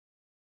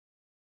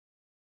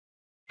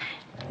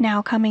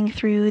Now coming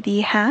through the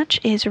hatch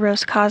is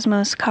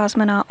Roscosmos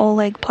cosmonaut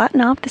Oleg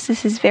Platonov. This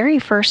is his very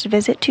first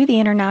visit to the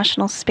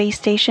International Space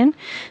Station.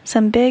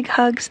 Some big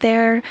hugs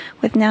there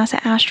with NASA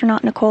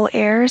astronaut Nicole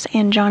Ayers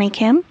and Johnny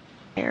Kim.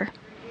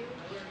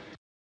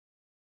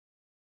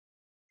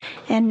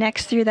 And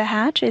next through the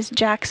hatch is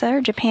JAXA,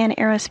 or Japan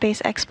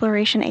Aerospace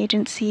Exploration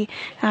Agency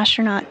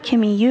astronaut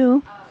Kimiya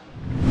Yui.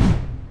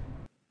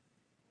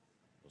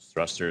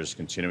 Thrusters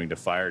continuing to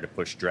fire to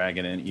push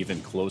Dragon in even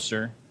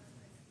closer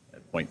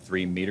at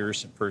 0.3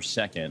 meters per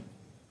second.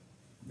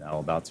 Now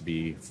about to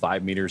be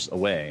 5 meters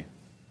away.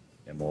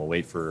 And we'll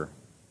wait for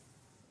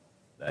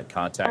that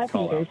contact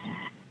call out.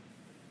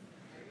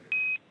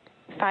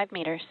 5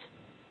 meters.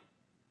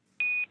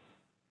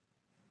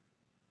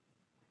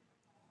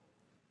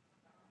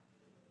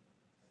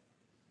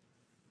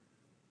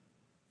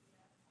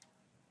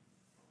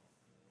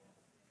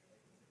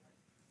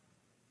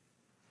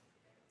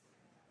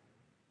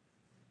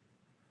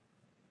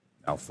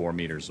 Now 4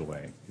 meters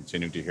away.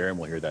 Continuing to hear him,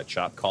 we'll hear that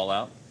chop call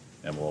out,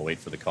 and we'll wait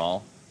for the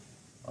call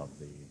of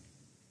the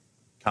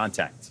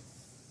contact.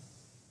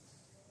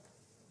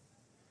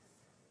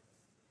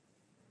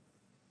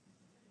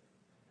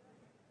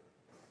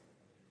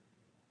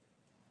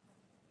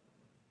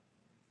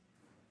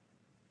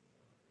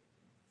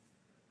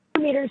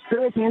 Meters,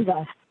 screw his hands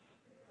off.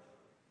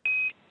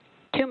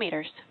 2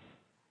 meters.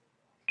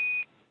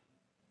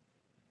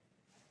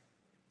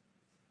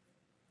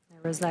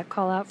 There was that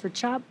call out for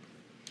chop.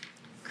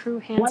 Crew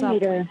hands 1 up.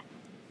 meter.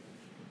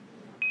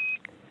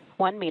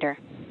 1 meter.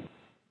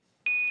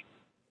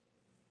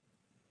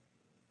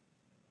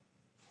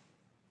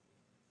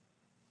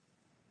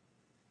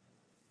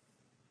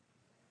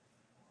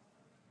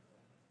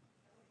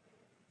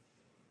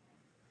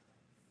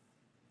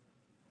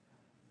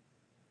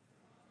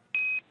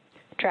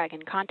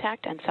 Dragon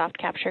contact and soft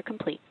capture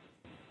complete.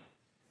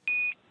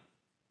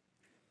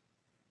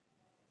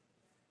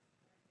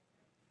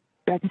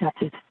 Dragon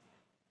captured.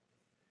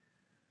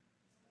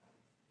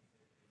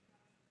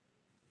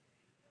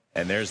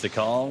 And there's the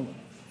call.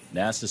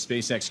 NASA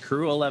SpaceX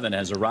Crew 11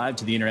 has arrived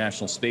to the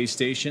International Space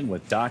Station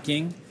with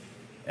docking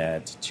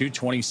at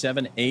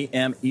 2:27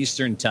 a.m.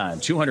 Eastern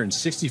Time,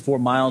 264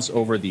 miles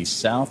over the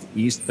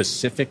Southeast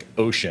Pacific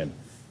Ocean.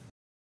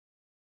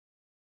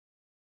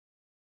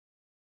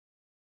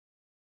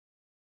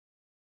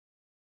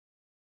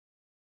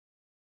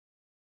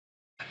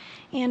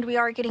 And we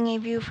are getting a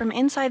view from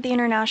inside the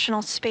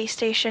International Space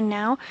Station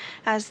now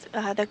as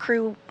the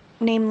crew,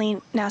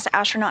 namely NASA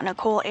astronaut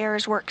Nicole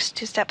Ayers, works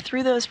to step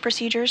through those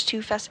procedures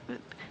to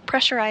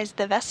pressurize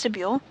the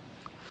vestibule.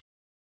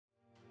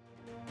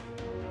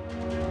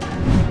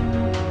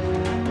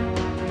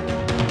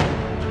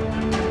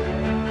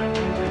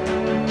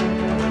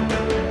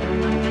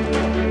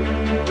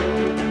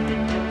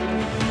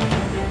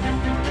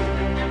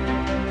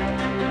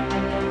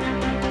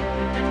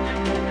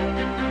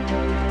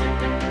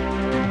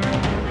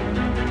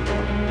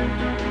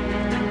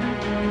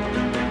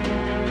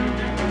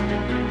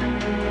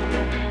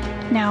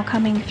 Now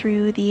coming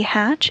through the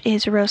hatch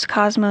is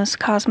Roscosmos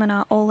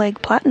cosmonaut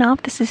Oleg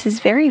Platonov. This is his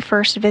very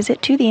first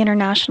visit to the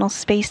International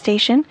Space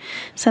Station.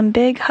 Some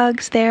big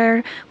hugs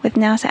there with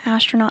NASA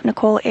astronaut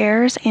Nicole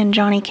Ayers and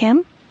Johnny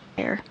Kim.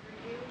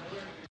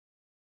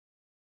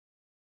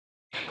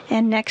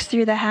 And next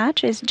through the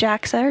hatch is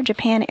JAXA, or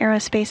Japan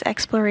Aerospace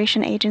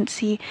Exploration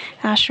Agency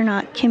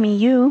astronaut Kimiya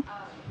Yui.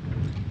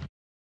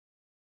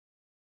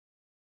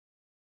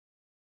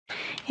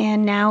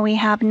 And now we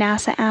have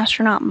NASA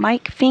astronaut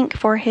Mike Fincke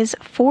for his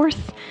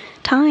 4th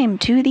time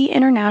to the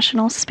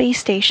International Space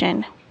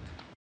Station.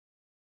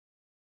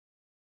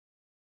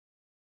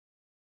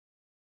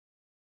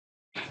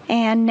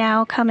 And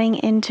now coming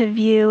into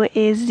view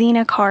is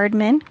Zena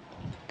Cardman.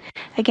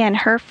 Again,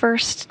 her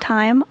first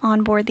time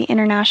on board the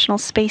International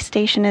Space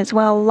Station as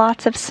well.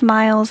 Lots of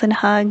smiles and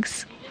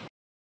hugs.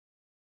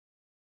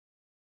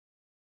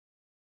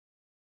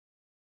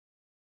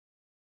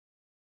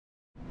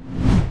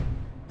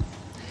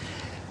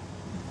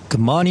 Good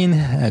morning,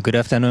 good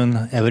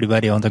afternoon,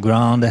 everybody on the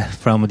ground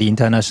from the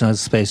International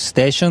Space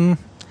Station.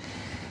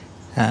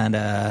 And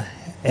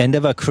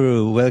Endeavour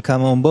crew,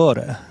 welcome on board.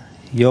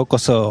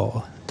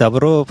 Yokoso,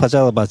 Daburo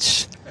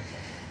Pajalbach.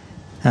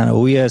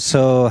 And we are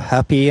so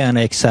happy and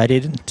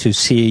excited to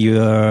see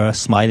your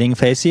smiling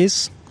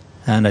faces.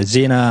 And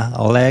Zena,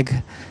 Oleg,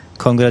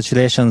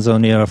 congratulations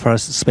on your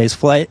first space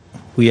flight.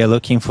 We are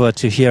looking forward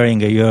to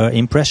hearing your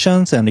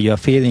impressions and your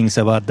feelings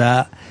about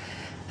that.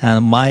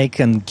 And Mike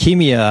and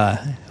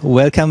Kimiya,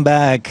 welcome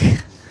back.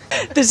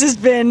 This has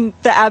been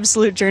the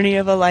absolute journey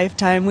of a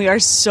lifetime. We are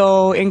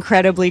so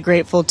incredibly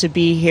grateful to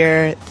be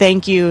here.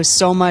 Thank you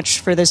so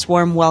much for this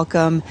warm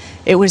welcome.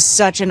 It was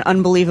such an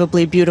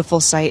unbelievably beautiful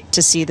sight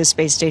to see the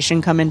space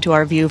station come into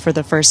our view for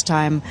the first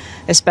time,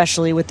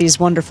 especially with these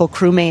wonderful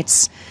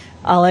crewmates.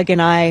 Oleg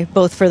and I,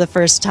 both for the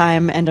first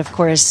time, and of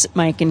course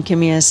Mike and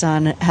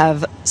Kimiya-san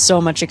have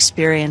so much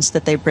experience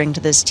that they bring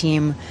to this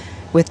team.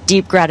 With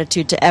deep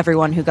gratitude to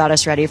everyone who got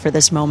us ready for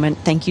this moment.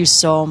 Thank you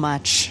so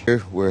much.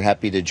 We're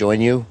happy to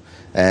join you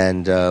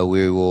and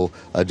we will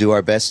do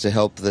our best to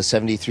help the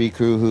 73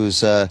 crew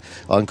who's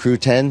on Crew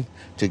 10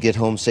 to get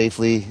home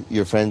safely.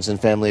 Your friends and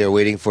family are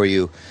waiting for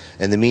you.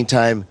 In the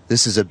meantime,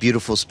 this is a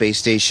beautiful space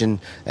station,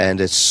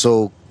 and it's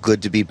so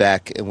good to be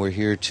back, and we're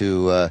here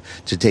to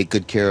take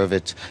good care of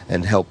it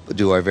and help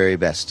do our very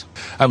best.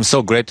 I'm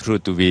so grateful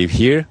to be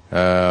here.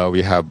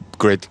 We have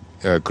great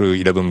crew,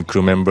 11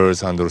 crew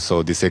members, and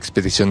also this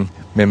expedition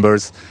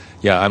members.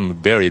 Yeah, I'm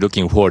very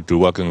looking forward to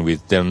working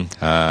with them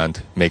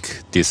and make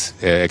this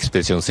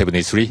expedition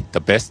 73 the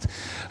best.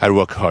 I'll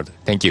work hard.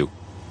 Thank you.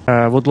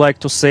 I would like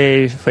to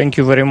say thank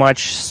you very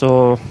much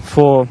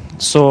for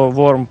so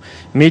warm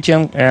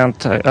meeting, and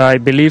I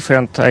believe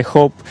and I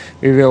hope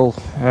we will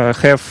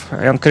have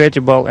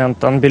incredible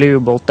and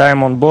unbelievable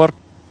time on board.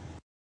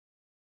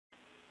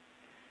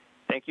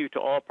 Thank you to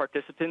all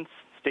participants.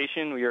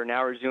 Station, we are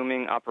now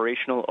resuming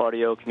operational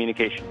audio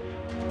communication.